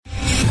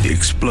The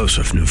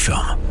explosive new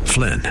film,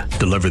 Flynn,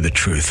 deliver the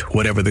truth,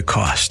 whatever the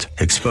cost,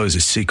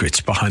 exposes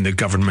secrets behind the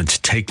government's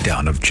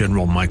takedown of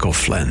General Michael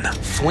Flynn.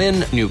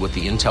 Flynn knew what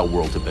the intel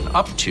world had been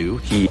up to.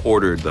 He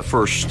ordered the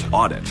first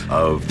audit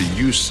of the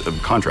use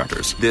of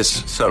contractors.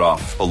 This set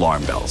off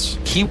alarm bells.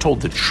 He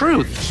told the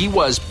truth. He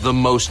was the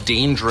most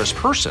dangerous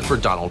person for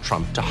Donald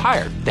Trump to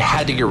hire. They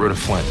had to get rid of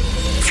Flynn.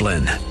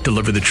 Flynn,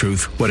 deliver the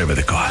truth, whatever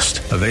the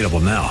cost. Available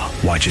now.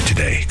 Watch it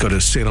today. Go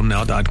to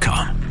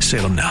salemnow.com.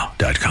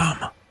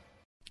 salemnow.com.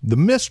 The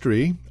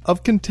mystery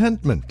of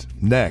contentment.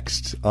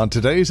 Next on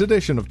today's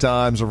edition of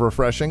Times of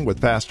Refreshing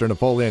with Pastor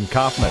Napoleon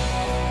Kaufman.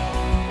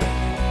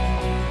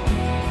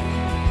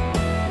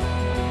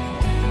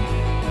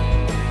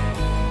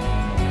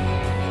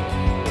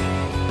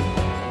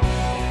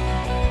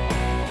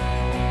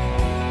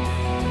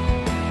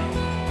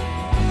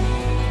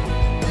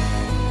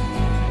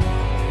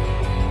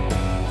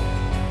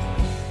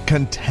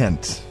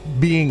 Content.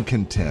 Being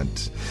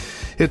content.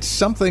 It's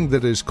something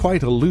that is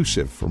quite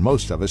elusive for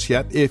most of us,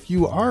 yet if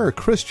you are a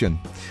Christian,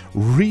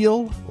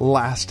 real,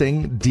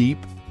 lasting, deep,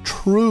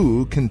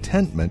 true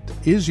contentment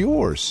is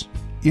yours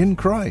in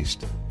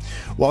Christ.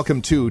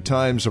 Welcome to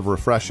Times of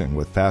Refreshing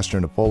with Pastor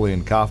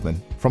Napoleon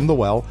Kaufman from The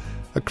Well,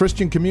 a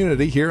Christian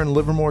community here in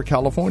Livermore,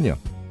 California.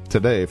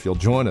 Today, if you'll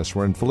join us,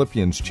 we're in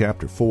Philippians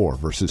chapter 4,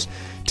 verses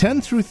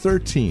 10 through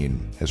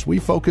 13, as we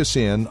focus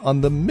in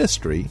on the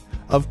mystery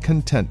of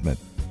contentment.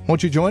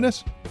 Won't you join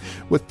us?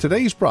 With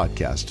today's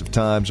broadcast of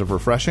Times of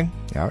Refreshing,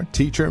 our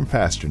teacher and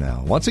pastor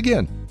now. Once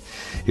again,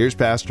 here's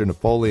Pastor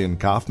Napoleon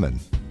Kaufman.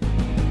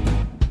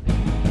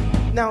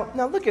 Now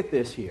look at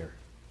this here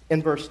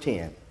in verse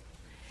 10.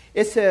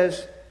 It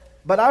says,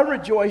 "But I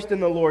rejoiced in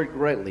the Lord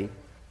greatly,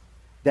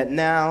 that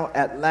now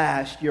at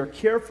last your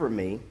care for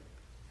me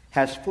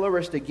has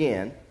flourished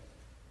again,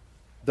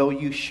 though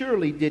you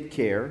surely did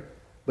care,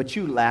 but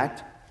you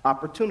lacked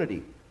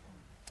opportunity."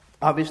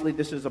 Obviously,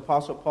 this is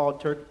Apostle Paul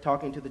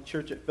talking to the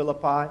church at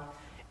Philippi,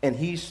 and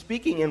he's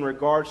speaking in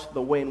regards to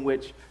the way in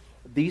which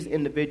these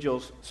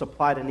individuals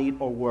supplied a need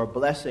or were a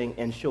blessing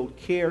and showed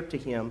care to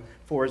him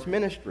for his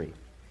ministry.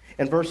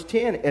 In verse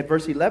 10, at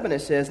verse 11, it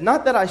says,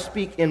 "Not that I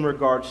speak in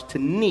regards to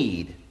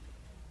need,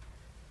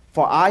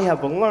 for I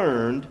have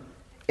learned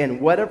in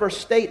whatever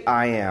state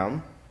I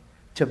am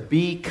to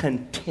be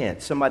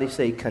content." Somebody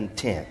say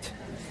content.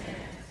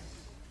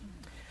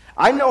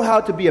 "I know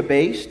how to be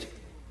abased,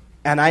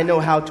 and I know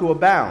how to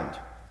abound.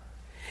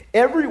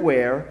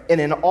 Everywhere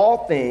and in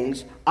all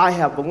things I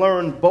have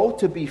learned both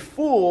to be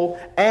full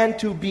and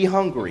to be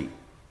hungry,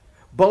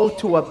 both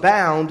to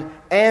abound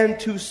and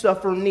to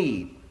suffer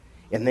need."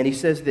 And then he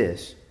says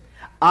this,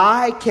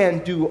 "I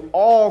can do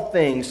all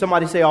things."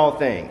 Somebody say all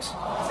things.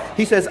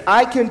 He says,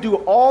 "I can do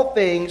all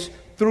things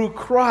through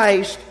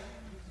Christ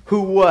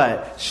who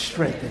what?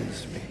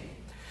 Strengthens me."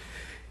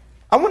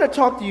 I want to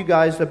talk to you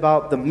guys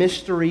about the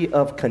mystery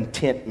of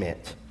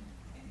contentment.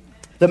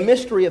 The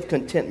mystery of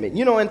contentment.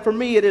 You know, and for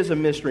me it is a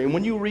mystery. And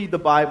when you read the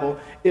Bible,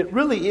 it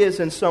really is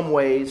in some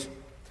ways,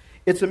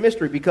 it's a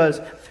mystery because,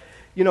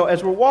 you know,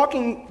 as we're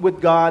walking with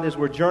God, as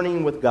we're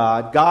journeying with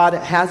God, God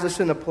has us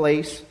in a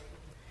place.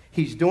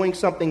 He's doing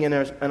something in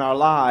our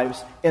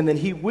lives, and then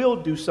He will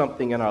do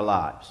something in our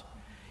lives.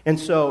 And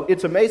so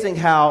it's amazing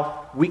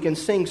how we can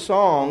sing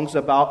songs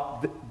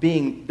about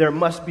there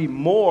must be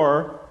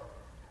more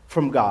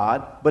from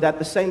God, but at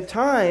the same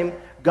time,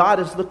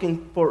 God is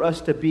looking for us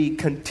to be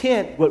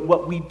content with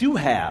what we do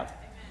have.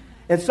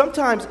 And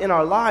sometimes in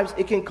our lives,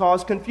 it can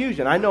cause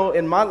confusion. I know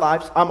in my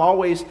life,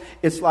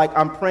 it's like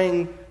I'm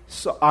praying,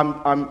 so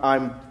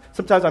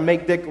sometimes I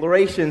make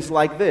declarations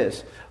like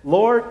this: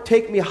 "Lord,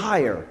 take me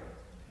higher,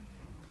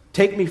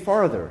 take me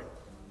farther,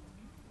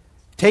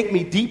 take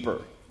me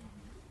deeper,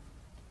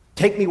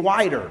 take me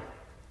wider.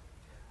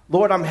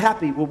 Lord, I'm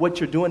happy with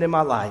what you're doing in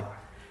my life.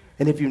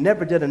 And if you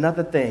never did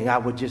another thing, I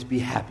would just be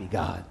happy,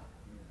 God."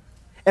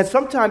 And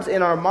sometimes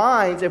in our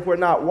minds, if we're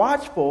not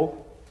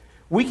watchful,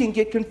 we can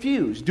get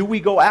confused. Do we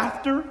go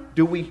after?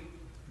 Do we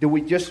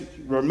just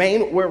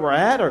remain where we're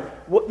at? Or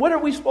what are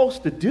we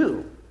supposed to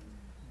do?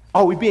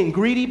 Are we being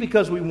greedy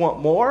because we want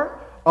more?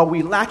 Are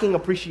we lacking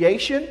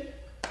appreciation?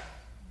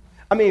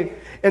 I mean,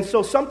 and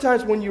so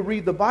sometimes when you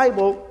read the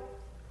Bible,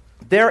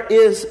 there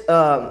is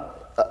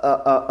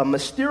a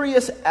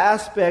mysterious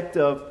aspect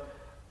of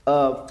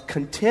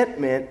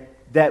contentment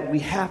that we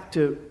have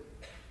to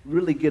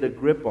really get a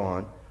grip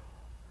on.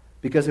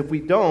 Because if we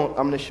don't,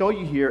 I'm going to show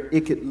you here,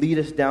 it could lead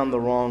us down the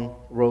wrong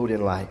road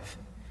in life.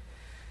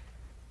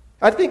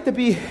 I think to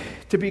be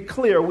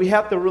clear, we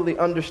have to really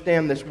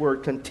understand this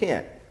word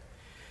content.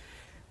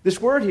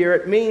 This word here,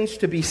 it means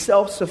to be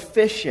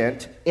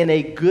self-sufficient in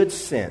a good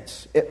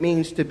sense. It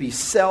means to be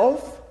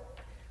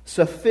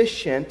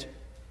self-sufficient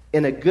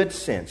in a good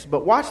sense.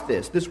 But watch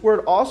this. This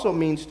word also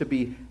means to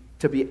be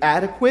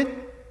adequate,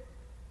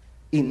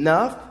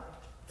 enough,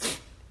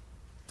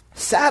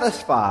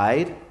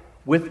 satisfied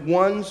with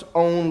one's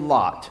own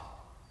lot.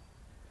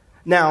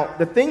 Now,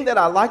 the thing that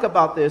I like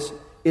about this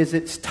is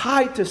it's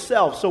tied to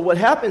self. So what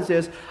happens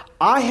is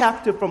I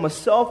have to, from a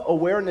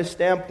self-awareness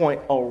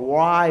standpoint,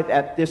 arrive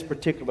at this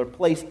particular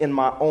place in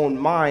my own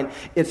mind.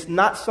 It's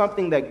not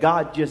something that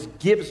God just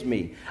gives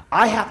me.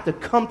 I have to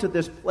come to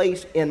this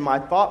place in my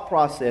thought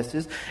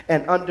processes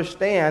and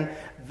understand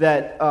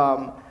that,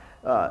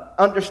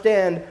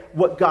 understand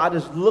what God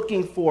is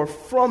looking for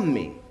from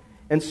me.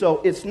 And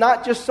so it's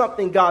not just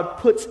something God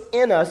puts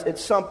in us,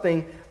 it's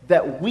something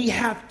that we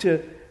have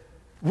to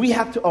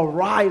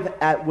arrive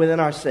at within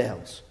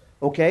ourselves.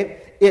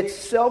 Okay? It's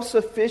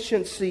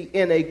self-sufficiency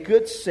in a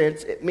good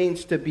sense. It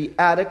means to be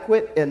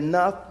adequate,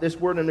 enough, this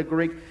word in the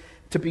Greek,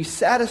 to be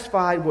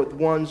satisfied with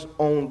one's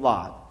own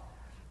lot.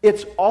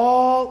 It's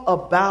all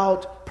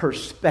about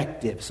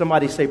perspective.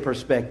 Somebody say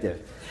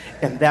perspective.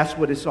 And that's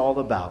what it's all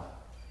about.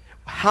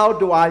 How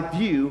do I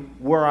view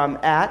where I'm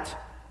at,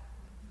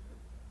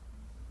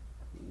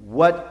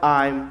 where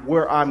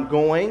I'm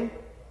going,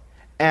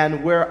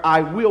 and where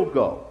I will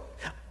go?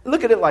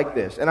 Look at it like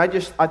this, and I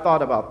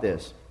thought about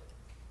this.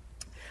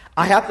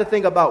 I have to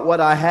think about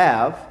what I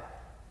have,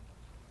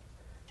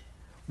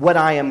 what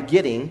I am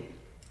getting,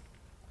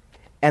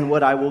 and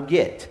what I will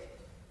get.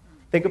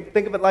 Think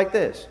of it like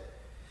this.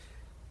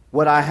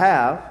 What I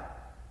have,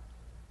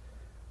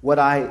 what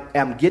I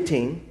am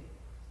getting,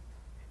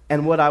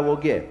 and what I will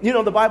get. You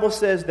know, the Bible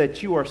says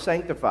that you are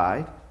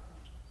sanctified.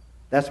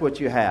 That's what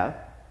you have.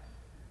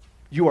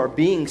 You are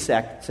being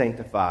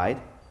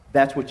sanctified.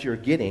 That's what you're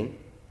getting.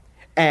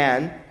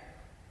 And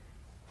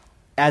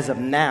as of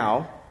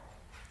now,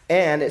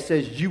 and it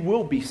says you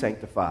will be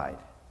sanctified.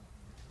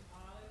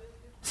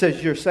 It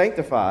says you're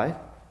sanctified,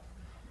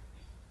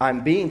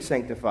 I'm being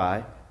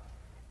sanctified,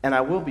 and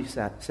I will be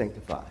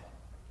sanctified.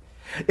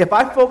 If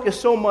I focus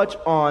so much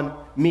on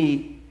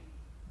me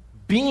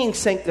being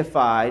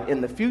sanctified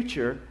in the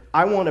future,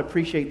 I won't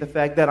appreciate the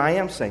fact that I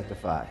am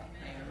sanctified.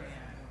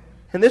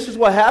 And this is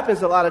what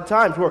happens a lot of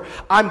times, where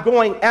I'm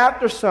going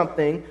after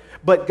something,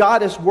 but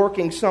God is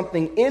working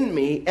something in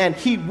me, and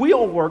He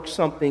will work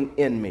something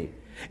in me.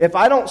 If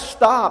I don't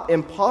stop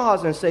and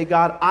pause and say,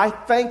 God, I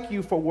thank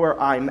you for where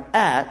I'm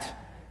at,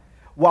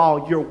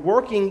 while you're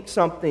working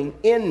something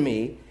in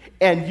me,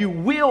 and you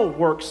will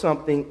work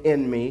something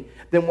in me,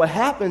 then what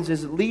happens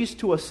is it leads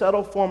to a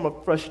subtle form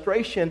of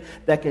frustration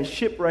that can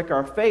shipwreck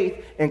our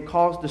faith and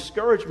cause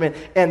discouragement,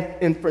 and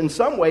in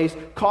some ways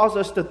cause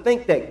us to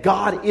think that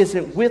God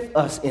isn't with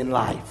us in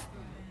life.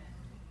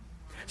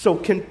 So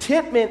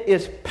contentment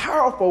is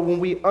powerful when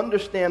we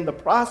understand the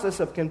process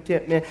of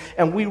contentment,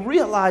 and we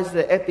realize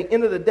that at the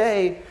end of the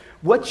day,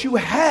 what you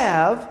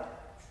have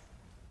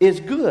is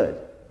good.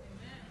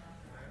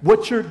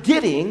 What you're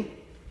getting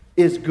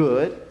is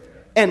good,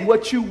 and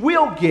what you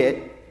will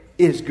get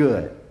is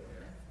good.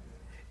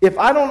 If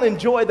I don't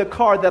enjoy the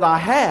car that I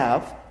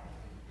have,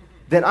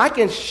 then I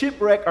can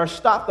shipwreck or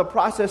stop the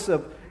process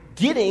of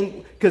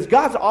getting, because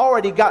God's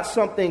already got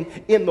something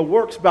in the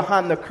works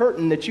behind the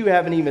curtain that you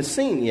haven't even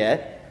seen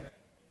yet.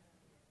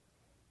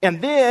 And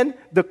then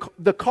the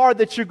car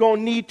that you're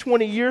going to need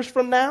 20 years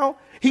from now,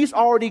 He's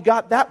already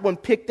got that one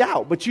picked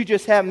out, but you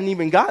just haven't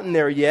even gotten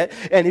there yet.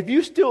 And if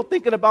you're still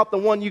thinking about the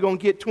one you're going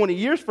to get 20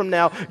 years from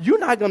now, you're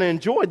not going to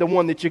enjoy the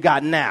one that you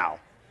got now.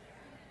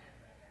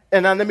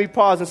 And now let me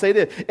pause and say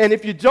this. And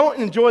if you don't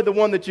enjoy the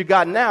one that you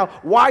got now,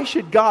 why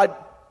should God?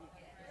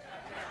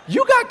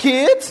 You got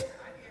kids.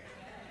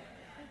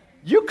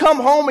 You come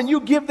home and you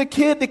give the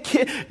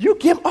kid, you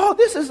give, oh,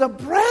 this is a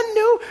brand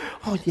new,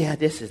 oh yeah,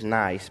 this is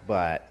nice,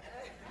 but.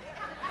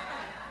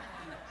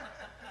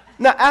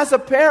 Now, as a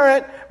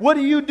parent, what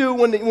do you do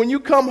when you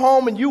come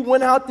home and you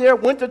went out there,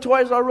 went to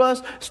Toys R Us,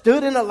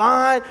 stood in a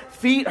line,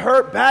 feet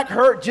hurt, back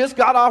hurt, just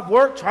got off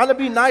work, trying to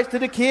be nice to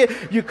the kid.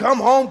 You come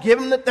home, give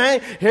him the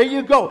thing. Here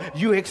you go.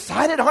 You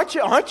excited, aren't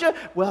you?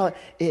 Well,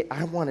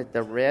 I wanted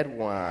the red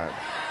one.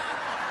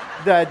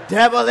 The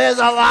devil is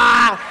a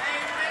lie.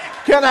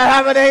 Can I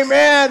have an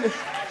amen?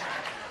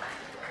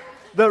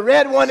 The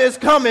red one is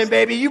coming,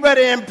 baby. You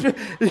better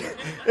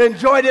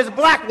enjoy this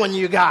black one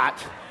you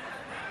got.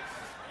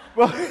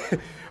 Well,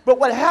 but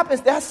what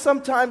happens, that's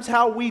sometimes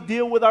how we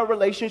deal with our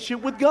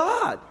relationship with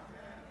God.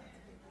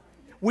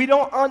 We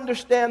don't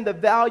understand the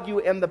value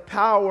and the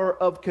power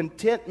of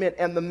contentment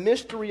and the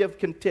mystery of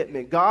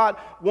contentment. God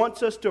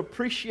wants us to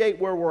appreciate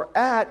where we're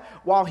at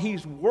while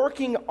He's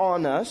working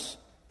on us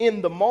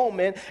in the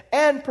moment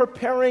and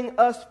preparing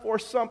us for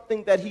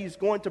something that He's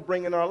going to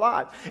bring in our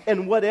lives,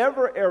 in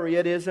whatever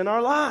area it is in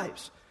our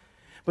lives.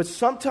 But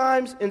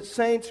sometimes in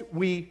saints,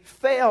 we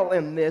fail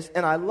in this,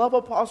 and I love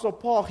Apostle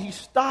Paul. He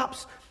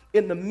stops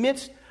in the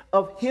midst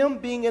of him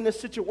being in a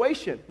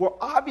situation where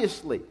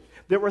obviously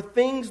there were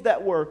things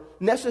that were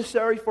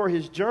necessary for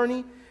his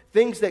journey,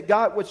 things that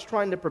God was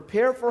trying to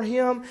prepare for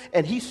him,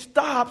 and he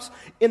stops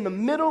in the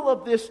middle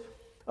of this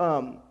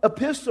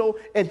epistle,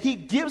 and he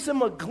gives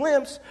him a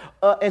glimpse,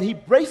 and he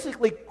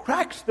basically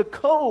cracks the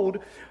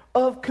code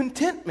of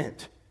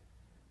contentment.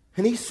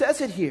 And he says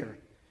it here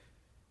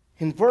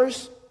in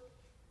verse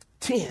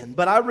 10,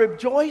 but I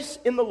rejoice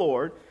in the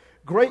Lord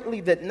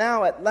greatly that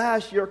now at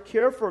last your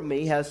care for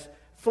me has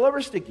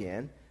flourished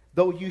again,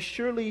 though you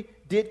surely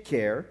did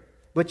care,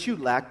 but you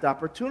lacked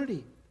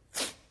opportunity.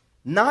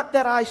 Not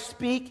that I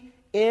speak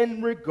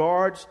in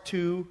regards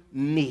to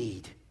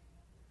need.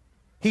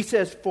 He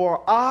says,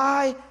 for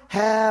I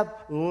have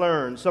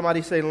learned.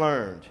 Somebody say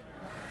learned.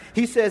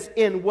 He says,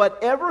 in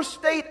whatever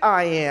state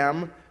I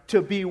am,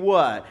 to be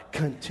what?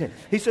 Content.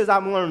 He says,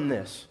 I've learned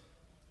this.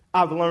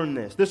 I've learned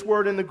this. This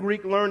word in the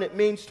Greek, learn, it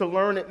means to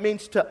learn. It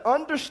means to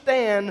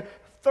understand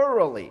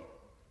thoroughly.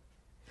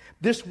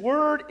 This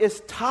word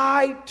is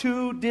tied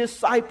to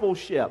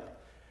discipleship.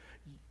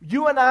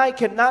 You and I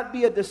cannot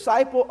be a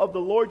disciple of the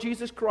Lord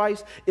Jesus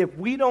Christ if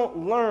we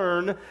don't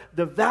learn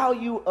the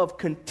value of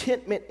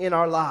contentment in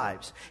our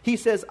lives. He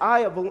says,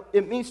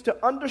 it means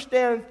to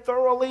understand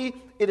thoroughly.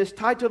 It is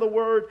tied to the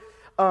word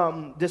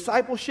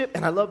discipleship.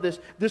 And I love this.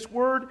 This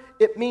word,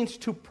 it means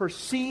to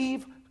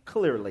perceive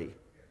clearly.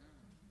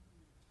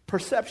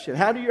 Perception.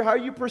 How are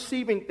you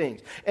perceiving things?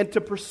 And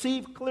to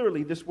perceive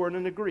clearly, this word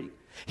in the Greek.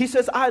 He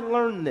says, I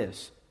learned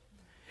this.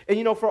 And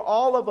you know, for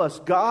all of us,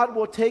 God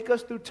will take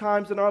us through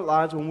times in our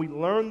lives when we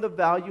learn the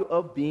value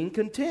of being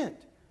content.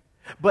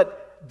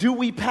 But do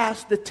we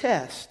pass the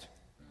test?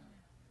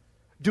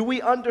 Do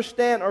we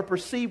understand or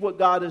perceive what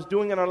God is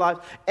doing in our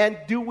lives? And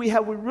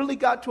have we really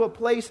got to a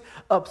place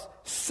of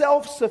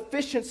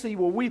self-sufficiency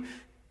where we've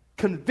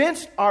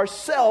convinced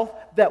ourselves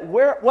that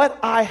what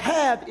I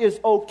have is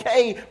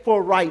okay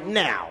for right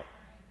now?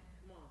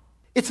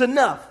 It's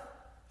enough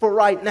for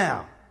right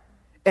now.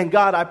 And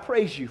God, I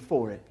praise you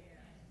for it.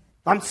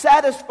 I'm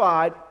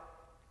satisfied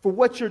for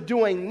what you're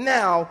doing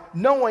now,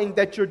 knowing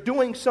that you're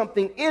doing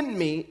something in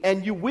me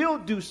and you will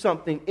do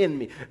something in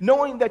me.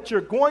 Knowing that you're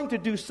going to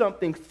do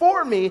something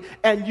for me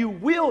and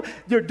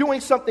you're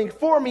doing something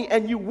for me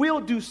and you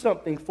will do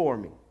something for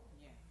me.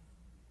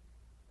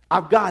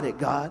 I've got it,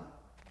 God.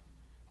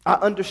 I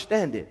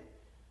understand it.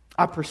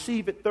 I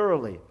perceive it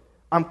thoroughly.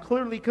 I'm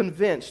clearly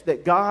convinced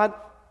that, God,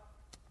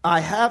 I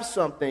have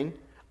something,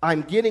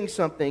 I'm getting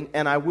something,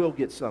 and I will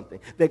get something.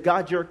 That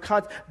God,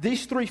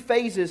 these three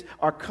phases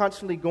are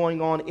constantly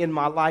going on in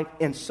my life,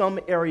 in some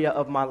area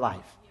of my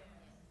life.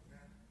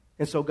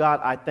 And so, God,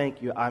 I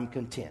thank you. I'm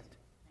content.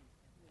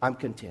 I'm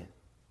content.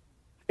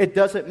 It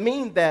doesn't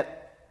mean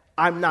that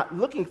I'm not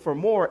looking for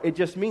more. It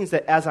just means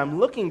that as I'm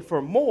looking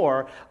for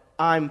more,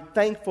 I'm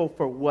thankful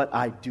for what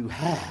I do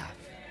have.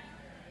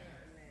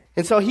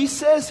 And so he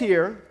says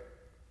here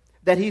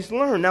that he's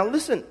learned. Now,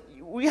 listen.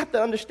 We have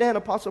to understand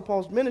Apostle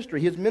Paul's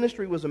ministry. His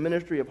ministry was a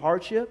ministry of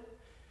hardship.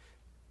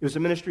 It was a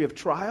ministry of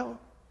trial.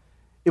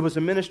 It was a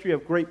ministry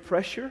of great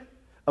pressure,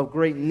 of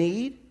great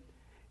need.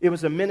 It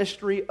was a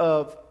ministry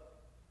of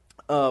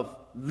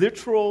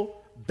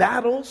literal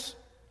battles,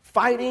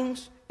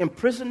 fightings,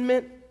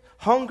 imprisonment,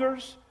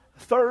 hungers,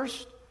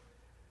 thirst,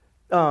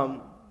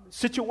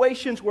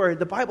 situations where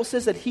the Bible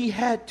says that he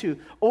had to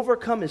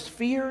overcome his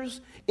fears.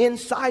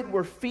 Inside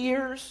were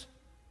fears.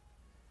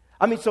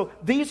 So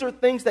these are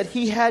things that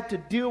he had to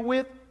deal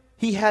with,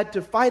 he had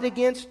to fight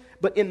against,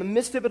 but in the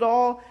midst of it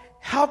all,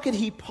 how could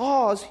he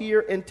pause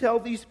here and tell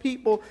these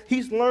people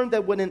he's learned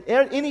that when in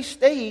any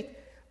state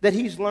that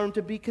he's learned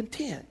to be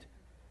content?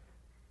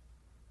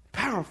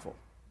 Powerful.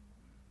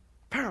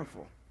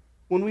 Powerful.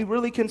 When we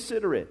really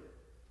consider it.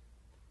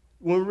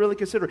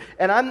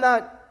 And I'm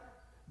not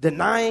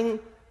denying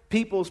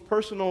people's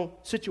personal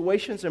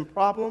situations and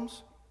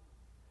problems.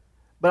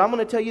 But I'm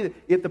going to tell you that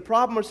if the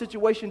problem or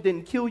situation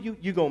didn't kill you,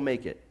 you're going to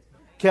make it.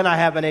 Can I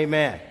have an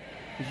amen?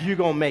 You're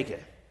going to make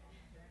it.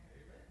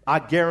 I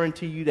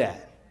guarantee you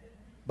that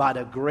by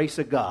the grace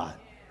of God.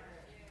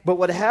 But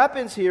what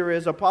happens here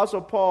is Apostle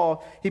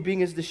Paul, he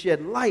begins to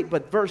shed light.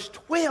 But verse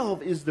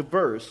 12 is the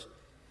verse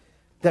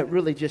that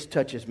really just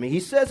touches me. He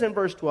says in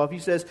verse 12, he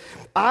says,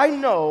 I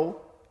know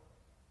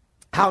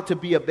how to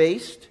be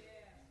abased.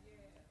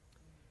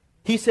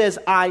 He says,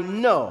 I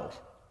know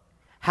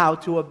how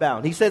to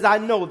abound. He says, I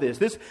know this.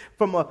 This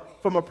from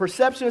a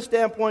perception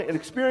standpoint, an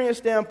experience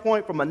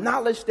standpoint, from a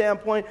knowledge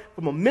standpoint,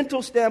 from a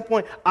mental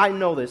standpoint, I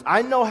know this.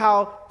 I know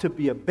how to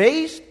be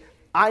abased.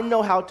 I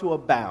know how to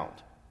abound.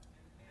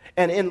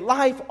 And in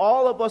life,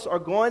 all of us are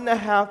going to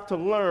have to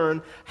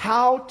learn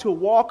how to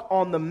walk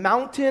on the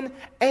mountain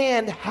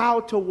and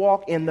how to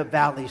walk in the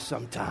valley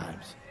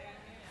sometimes.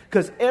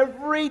 Because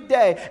every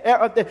day,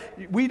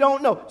 we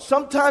don't know.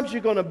 Sometimes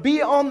you're going to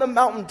be on the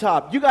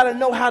mountaintop. You got to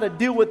know how to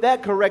deal with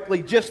that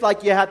correctly, just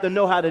like you have to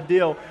know how to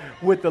deal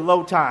with the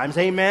low times.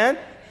 Amen?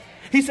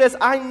 He says,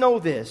 I know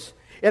this.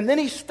 And then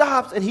he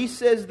stops and he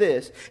says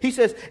this. He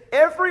says,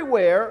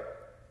 everywhere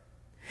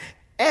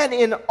and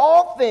in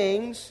all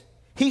things,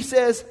 he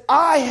says,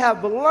 I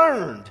have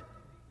learned.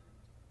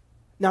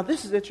 Now,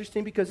 this is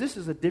interesting because this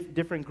is a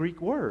different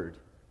Greek word.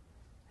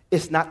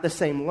 It's not the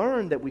same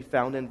learn that we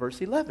found in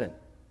verse 11.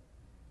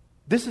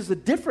 This is a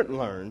different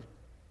learned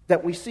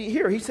that we see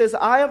here. He says,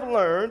 I have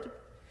learned,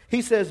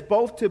 he says,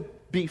 both to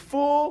be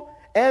full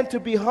and to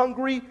be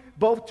hungry,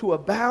 both to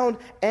abound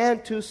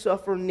and to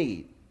suffer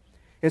need.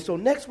 And so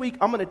next week,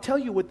 I'm going to tell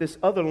you what this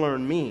other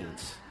learn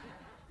means.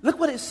 Look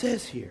what it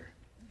says here.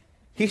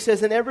 He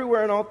says, and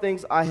everywhere in all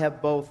things I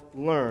have both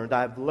learned.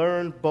 I've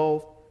learned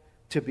both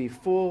to be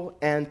full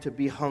and to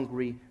be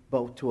hungry,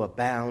 both to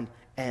abound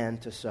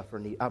and to suffer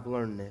need. I've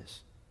learned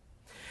this.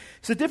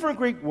 It's a different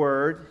Greek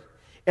word,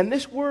 and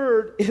this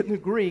word in the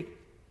Greek,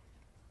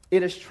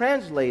 it is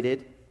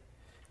translated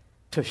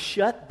to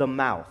shut the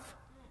mouth.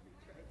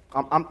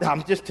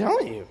 I'm just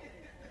telling you.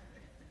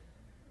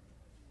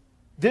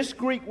 This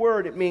Greek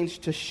word, it means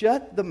to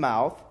shut the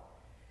mouth.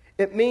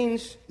 It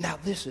means, now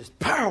this is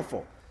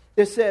powerful.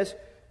 It says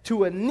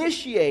to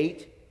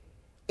initiate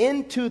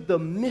into the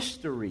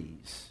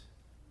mysteries.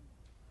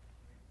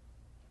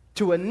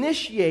 To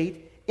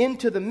initiate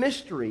into the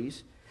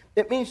mysteries.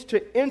 It means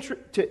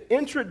to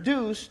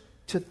introduce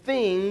to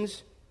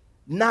things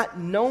not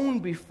known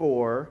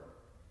before.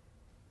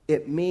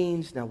 It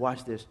means, now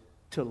watch this,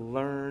 to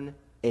learn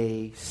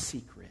a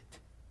secret.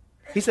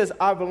 He says,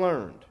 I've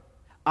learned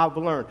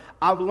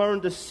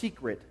a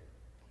secret.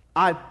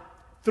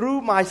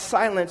 Through my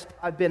silence,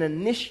 I've been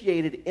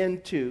initiated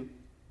into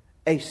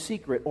a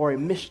secret or a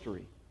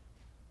mystery.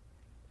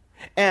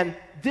 And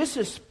this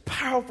is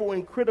powerful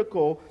and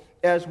critical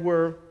as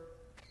we're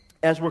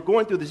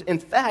going through this. In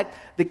fact,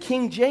 the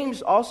King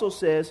James also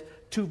says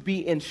to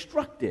be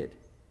instructed.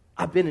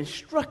 I've been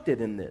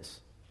instructed in this.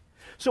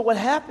 So what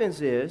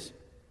happens is,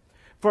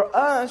 for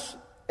us,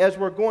 as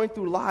we're going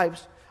through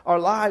our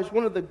lives,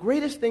 one of the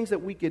greatest things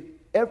that we could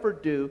ever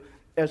do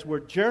as we're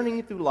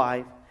journeying through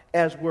life,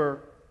 as we're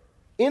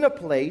in a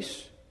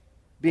place,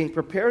 being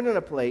prepared in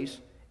a place,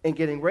 and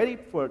getting ready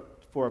for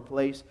a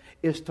place,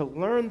 is to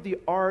learn the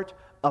art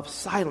of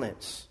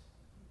silence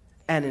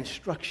and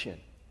instruction.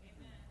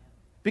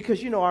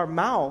 Because, our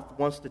mouth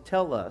wants to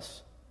tell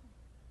us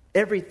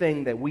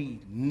everything that we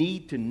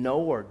need to know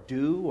or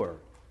do, or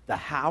the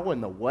how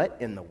and the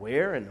what and the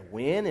where and the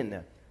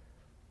when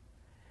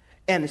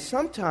and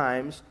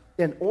sometimes,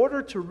 in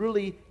order to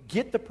really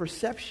get the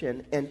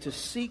perception and to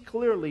see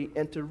clearly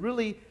and to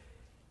really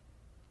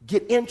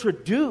get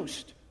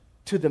introduced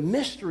to the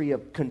mystery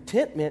of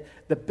contentment,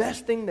 the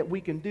best thing that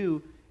we can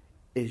do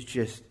is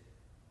just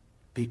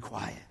be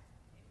quiet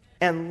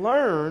and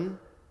learn,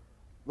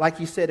 like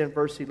he said in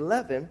verse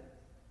 11,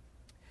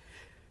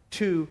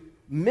 to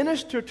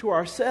minister to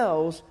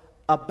ourselves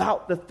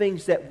about the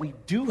things that we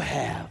do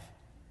have,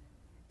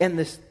 and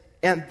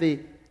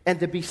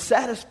to be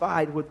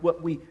satisfied with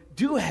what we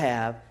do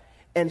have,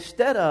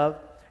 instead of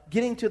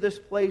getting to this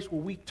place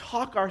where we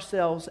talk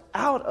ourselves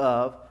out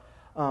of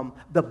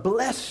the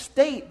blessed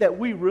state that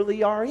we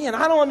really are in.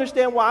 I don't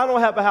understand why I don't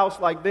have a house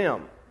like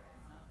them.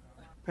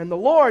 And the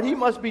Lord, He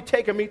must be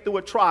taking me through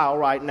a trial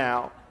right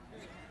now.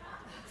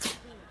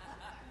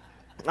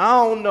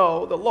 I don't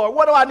know. The Lord,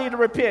 what do I need to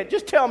repent?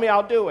 Just tell me,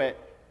 I'll do it.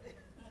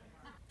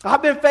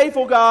 I've been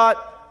faithful, God.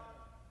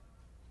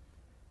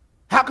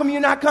 How come you're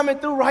not coming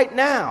through right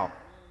now?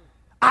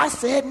 I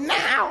said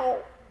now.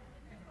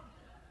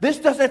 This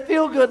doesn't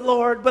feel good,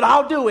 Lord, but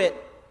I'll do it.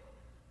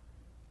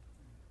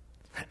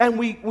 And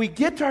we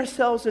get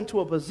ourselves into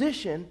a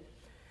position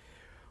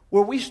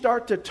where we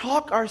start to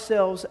talk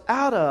ourselves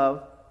out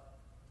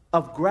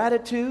of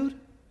gratitude,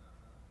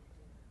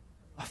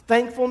 of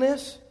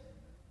thankfulness,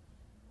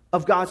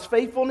 of God's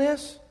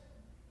faithfulness.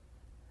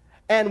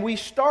 And we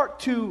start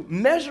to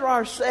measure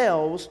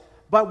ourselves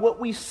by what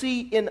we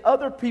see in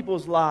other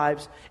people's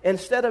lives,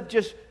 instead of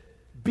just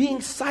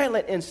being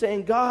silent and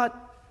saying, God,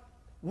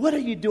 what are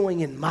you doing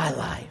in my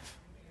life?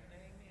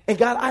 And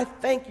God, I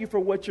thank you for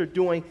what you're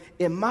doing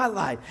in my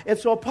life. And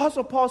so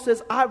Apostle Paul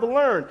says, I've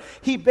learned.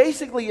 He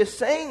basically is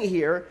saying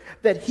here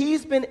that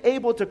he's been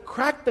able to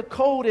crack the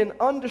code and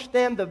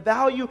understand the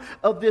value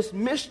of this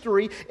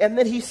mystery. And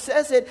then he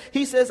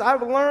says,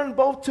 I've learned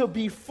both to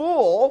be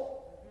full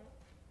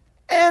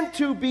and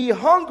to be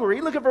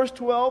hungry. Look at verse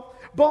 12.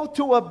 Both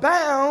to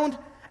abound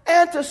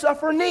and to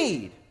suffer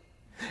need.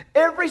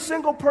 Every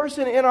single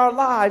person in our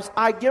lives,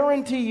 I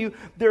guarantee you,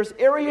 there's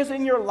areas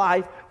in your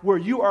life where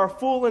you are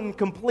full and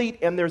complete,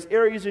 and there's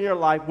areas in your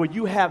life where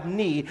you have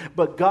need,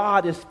 but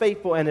God is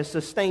faithful and has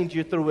sustained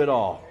you through it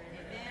all.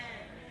 Amen.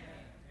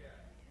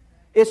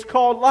 It's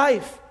called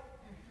life.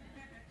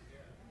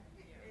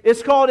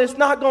 It's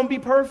not going to be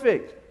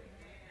perfect.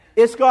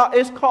 It's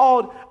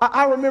called.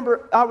 I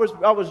remember I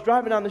was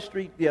driving down the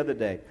street the other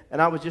day, and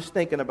I was just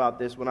thinking about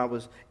this when I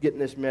was getting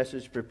this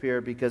message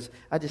prepared, because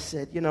I just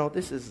said,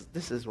 this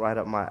is right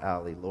up my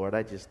alley, Lord.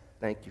 I just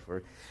thank you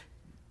for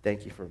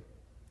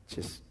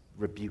just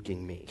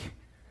rebuking me.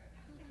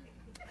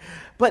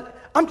 But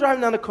I'm driving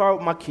down the car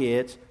with my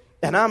kids,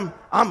 and I'm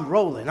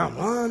rolling. I'm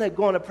running,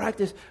 going to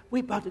practice.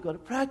 We about to go to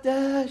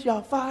practice.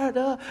 Y'all fired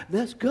up?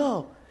 Let's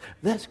go.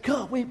 Let's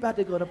go. We about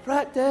to go to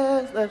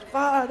practice. Let's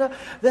fire it up.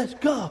 Let's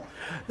go.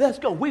 Let's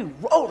go. We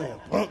rolling.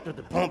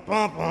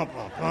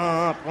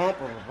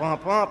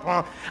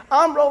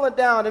 I'm rolling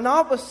down, and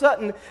all of a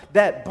sudden,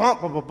 that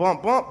bump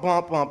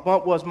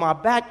was my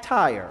back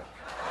tire.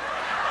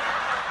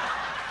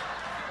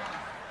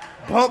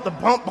 Bump.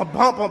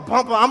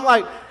 I'm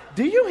like,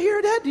 do you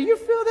hear that? Do you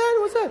feel that?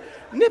 What's that?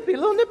 Nippy,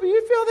 little Nippy,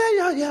 you feel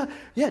that?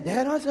 Yeah,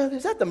 Dad. I said,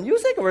 is that the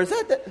music, or is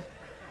that the...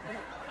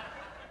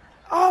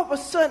 All of a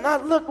sudden, I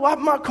look at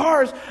my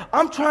cars.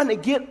 I'm trying to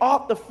get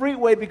off the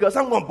freeway because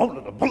I'm going,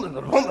 and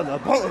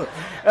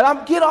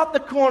I'm get off the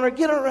corner,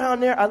 get around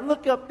there. I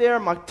look up there,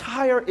 my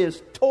tire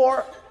is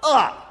tore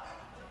up.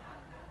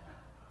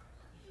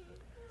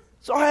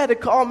 So I had to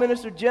call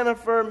Minister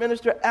Jennifer,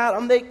 Minister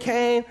Adam. They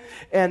came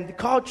and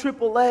called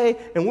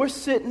AAA, and we're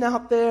sitting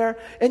out there.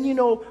 And, you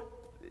know,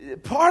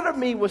 part of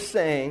me was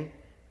saying,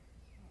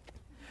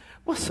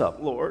 what's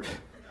up, Lord?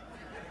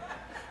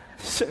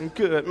 This isn't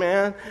good,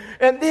 man.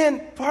 And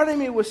then part of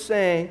me was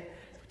saying,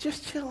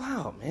 just chill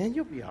out, man.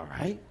 You'll be all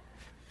right.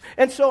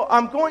 And so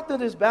I'm going through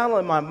this battle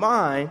in my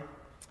mind,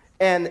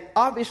 and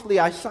obviously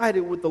I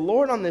sided with the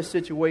Lord on this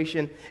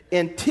situation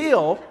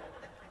until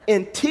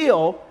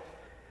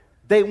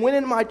they went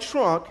in my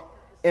trunk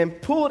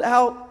and pulled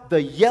out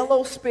the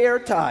yellow spare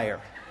tire.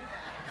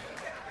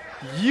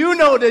 You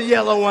know the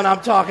yellow one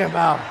I'm talking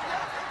about.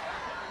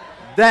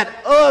 That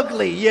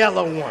ugly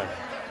yellow one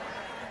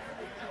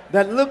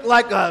that looked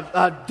like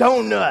a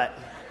donut.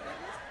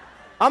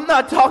 I'm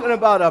not talking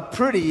about a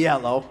pretty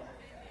yellow.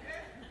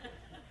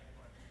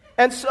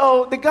 And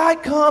so the guy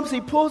comes,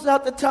 he pulls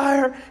out the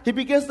tire, he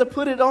begins to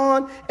put it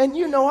on, and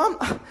you know,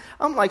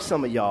 I'm like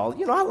some of y'all.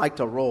 You know, I like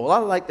to roll. I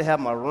like to have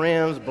my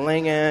rims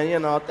blinging, you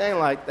know, thing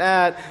like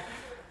that.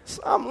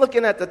 So I'm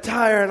looking at the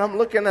tire, and I'm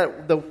looking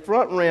at the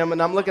front rim,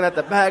 and I'm looking at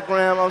the back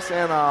rim. I'm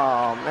saying,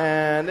 oh,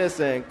 man, this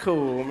ain't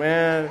cool,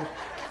 man.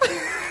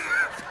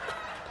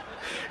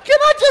 Can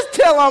I just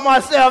tell on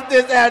myself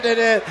this after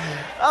this?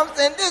 I'm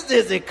saying, this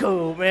isn't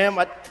cool, man.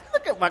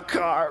 Look at my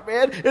car,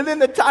 man. And then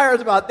the tire's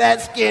about that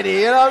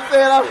skinny. You know what I'm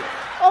saying?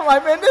 I'm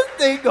like, man, this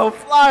thing gonna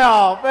fly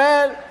off,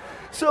 man.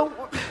 So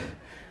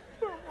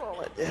we're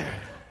rolling there.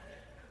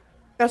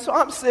 And so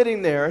I'm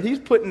sitting there, and he's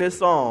putting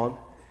this on,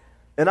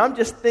 and I'm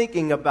just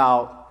thinking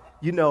about,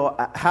 you know,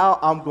 how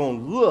I'm gonna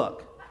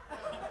look.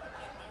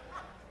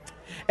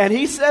 And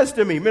he says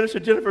to me, Minister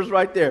Jennifer's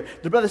right there.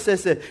 The brother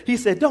he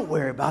said, don't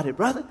worry about it,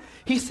 brother.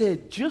 He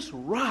said, just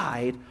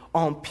ride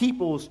on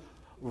people's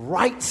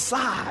right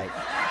side.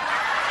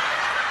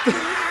 He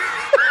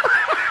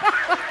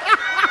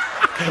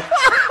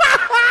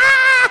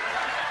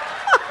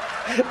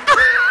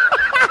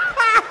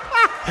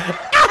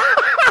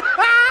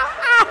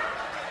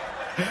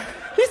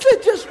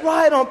said, just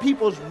ride on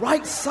people's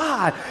right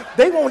side.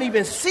 They won't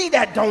even see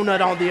that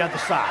donut on the other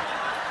side.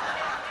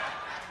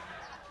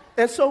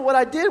 And so what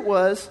I did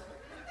was,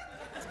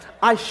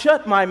 I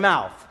shut my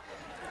mouth.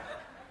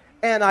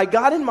 And I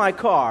got in my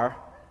car,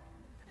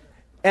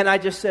 and I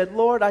just said,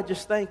 Lord, I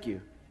just thank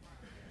you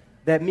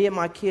that me and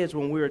my kids,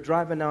 when we were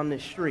driving down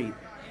this street,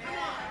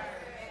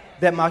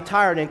 that my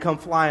tire didn't come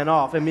flying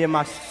off, and me and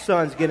my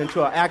sons get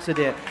into an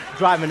accident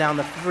driving down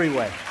the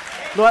freeway.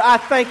 Lord, I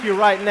thank you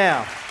right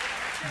now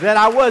that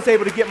I was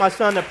able to get my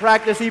son to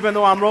practice, even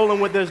though I'm rolling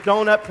with this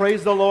donut.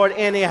 Praise the Lord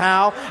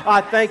anyhow.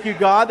 I thank you,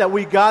 God, that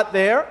we got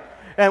there.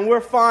 And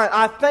we're fine.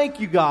 I thank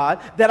you,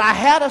 God, that I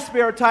had a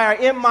spare tire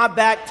in my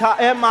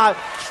in my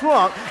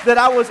trunk that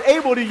I was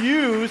able to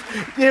use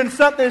in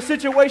a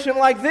situation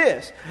like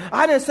this.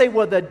 I didn't say,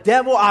 well, the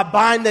devil, I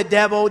bind the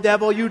devil,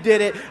 you did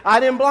it. I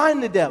didn't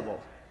blind the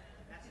devil.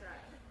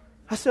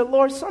 I said,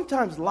 Lord,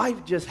 sometimes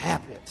life just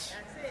happens.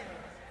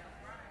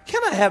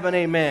 Can I have an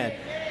amen?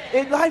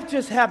 Life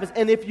just happens.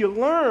 And if you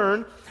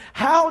learn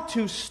how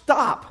to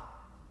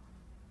stop,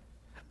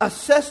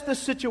 assess the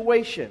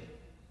situation,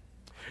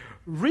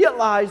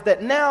 realize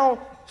that now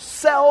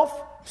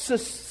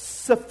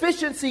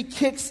self-sufficiency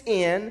kicks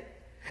in,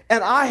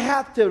 and I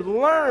have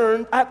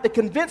to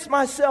convince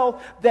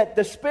myself that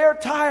the spare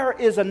tire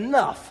is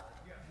enough,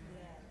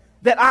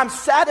 that I'm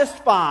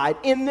satisfied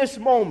in this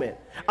moment.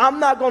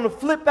 I'm not going to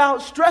flip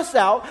out, stress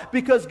out,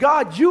 because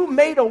God, you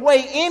made a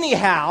way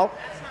anyhow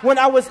when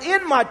I was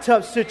in my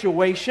tough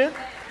situation,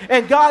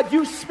 and God,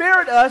 you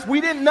spared us.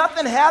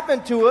 Nothing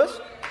happened to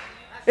us,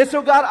 and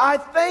so God, I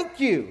thank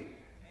you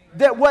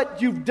that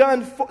what you've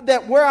done,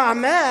 that where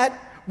I'm at,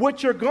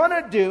 what you're going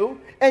to do,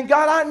 and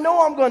God, I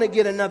know I'm going to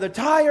get another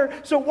tire,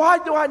 so why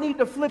do I need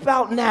to flip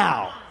out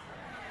now?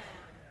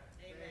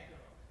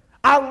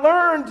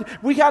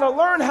 We got to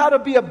learn how to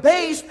be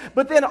abased,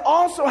 but then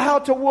also how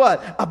to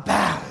what?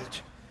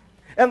 Abound.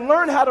 And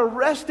learn how to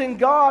rest in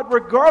God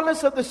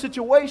regardless of the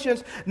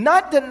situations,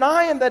 not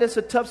denying that it's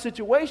a tough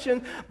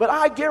situation, but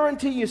I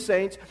guarantee you,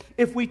 saints,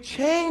 if we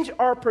change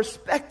our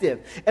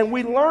perspective and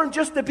we learn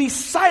just to be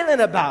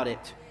silent about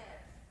it,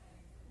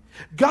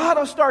 God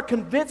will start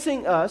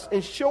convincing us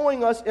and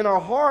showing us in our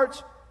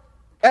hearts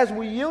as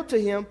we yield to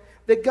Him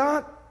that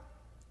God,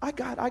 I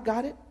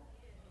got it.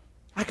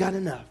 I got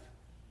enough.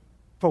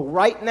 For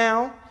right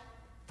now,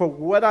 for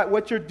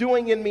what you're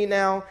doing in me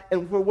now,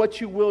 and for what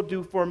you will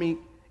do for me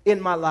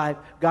in my life,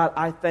 God,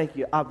 I thank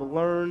you. I've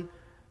learned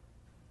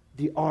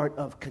the art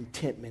of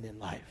contentment in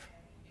life.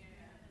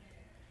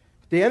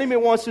 The enemy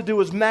wants to do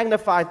is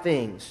magnify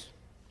things,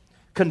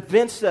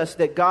 convince us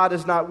that God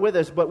is not with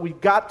us, but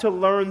we've got to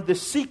learn the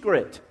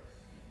secret.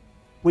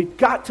 We've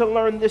got to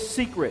learn this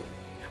secret.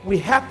 We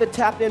have to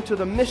tap into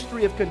the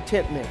mystery of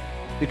contentment,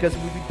 because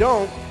if we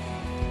don't,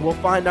 we'll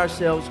find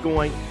ourselves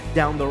going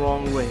down the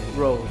wrong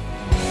road.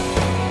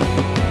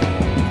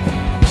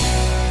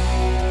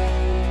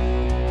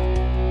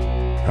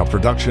 A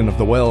production of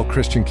the Well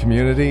Christian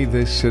Community,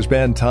 this has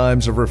been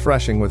Times of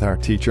Refreshing with our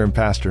teacher and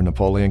pastor,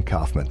 Napoleon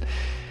Kaufman.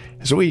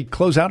 As we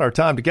close out our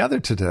time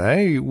together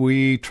today,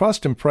 we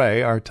trust and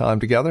pray our time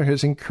together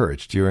has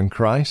encouraged you in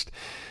Christ,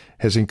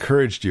 has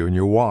encouraged you in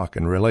your walk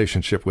and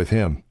relationship with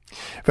Him.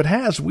 If it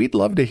has, we'd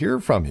love to hear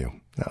from you.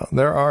 Now,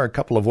 there are a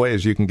couple of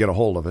ways you can get a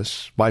hold of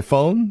us. By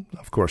phone,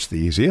 of course, the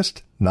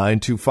easiest,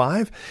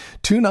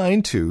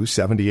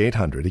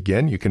 925-292-7800.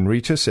 Again, you can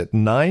reach us at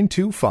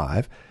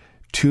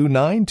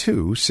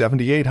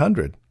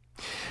 925-292-7800.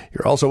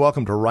 You're also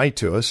welcome to write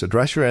to us.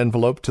 Address your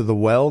envelope to the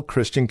Well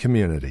Christian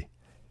Community,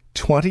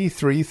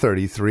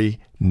 2333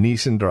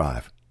 Neeson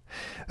Drive.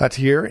 That's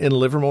here in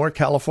Livermore,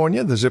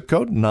 California, the zip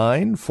code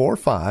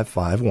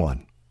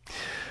 94551.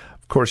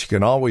 Of course, you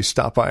can always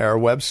stop by our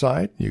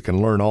website. You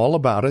can learn all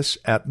about us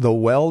at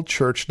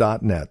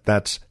thewellchurch.net.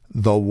 That's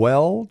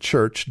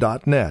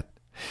thewellchurch.net.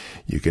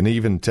 You can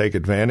even take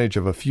advantage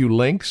of a few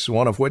links,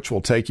 one of which will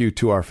take you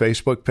to our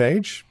Facebook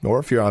page, or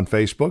if you're on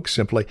Facebook,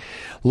 simply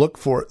look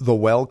for The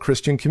Well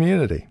Christian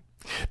Community.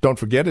 Don't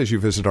forget, as you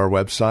visit our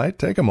website,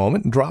 take a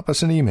moment and drop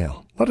us an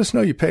email. Let us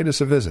know you paid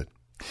us a visit.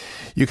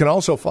 You can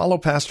also follow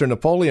Pastor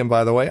Napoleon,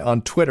 by the way,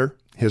 on Twitter.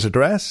 His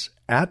address,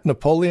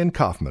 @Napoleon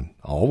Kaufman.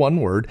 All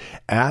one word,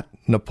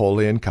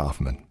 @Napoleon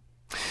Kaufman.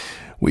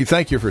 We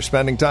thank you for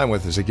spending time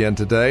with us again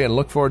today and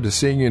look forward to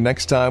seeing you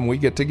next time we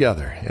get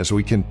together as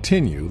we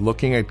continue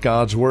looking at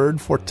God's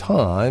Word for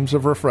times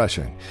of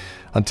refreshing.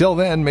 Until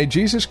then, may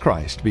Jesus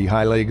Christ be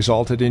highly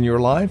exalted in your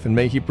life, and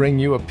may He bring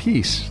you a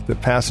peace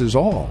that passes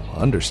all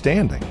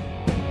understanding.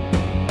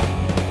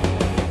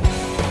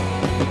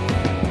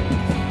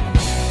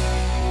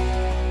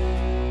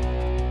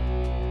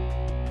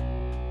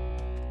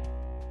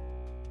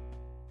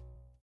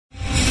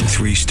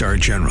 Three-star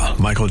General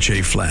Michael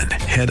J. Flynn,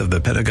 head of the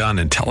Pentagon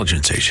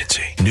Intelligence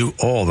Agency, knew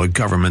all the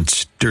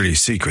government's dirty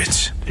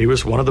secrets. He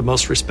was one of the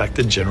most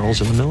respected generals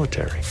in the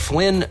military.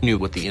 Flynn knew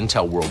what the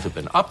intel world had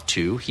been up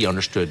to. He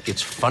understood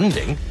its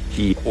funding.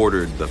 He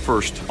ordered the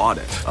first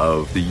audit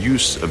of the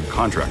use of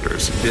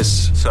contractors.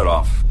 This set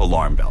off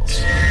alarm bells.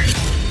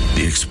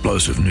 The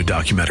explosive new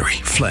documentary,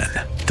 Flynn,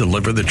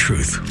 Deliver the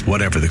Truth,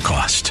 Whatever the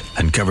Cost,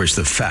 uncovers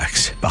the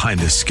facts behind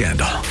this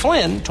scandal.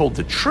 Flynn told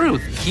the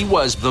truth. He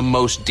was the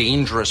most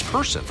dangerous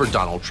person for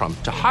Donald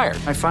Trump to hire.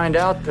 I find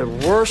out the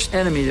worst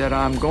enemy that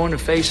I'm going to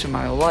face in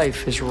my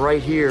life is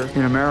right here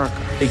in America.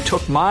 They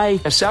took my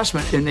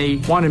assessment and they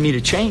wanted me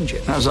to change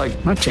it. And I was like,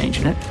 I'm not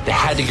changing it. They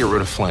had to get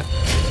rid of Flynn.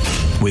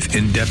 With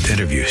in-depth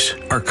interviews,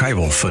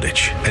 archival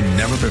footage, and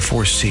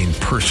never-before-seen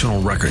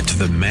personal records of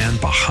the man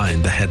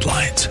behind the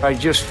headlines. I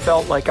just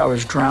felt like I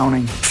was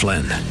drowning.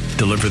 Flynn,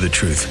 Deliver the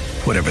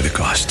Truth, Whatever the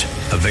Cost.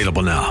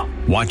 Available now.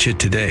 Watch it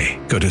today.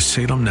 Go to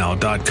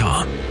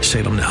salemnow.com.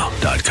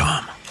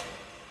 salemnow.com.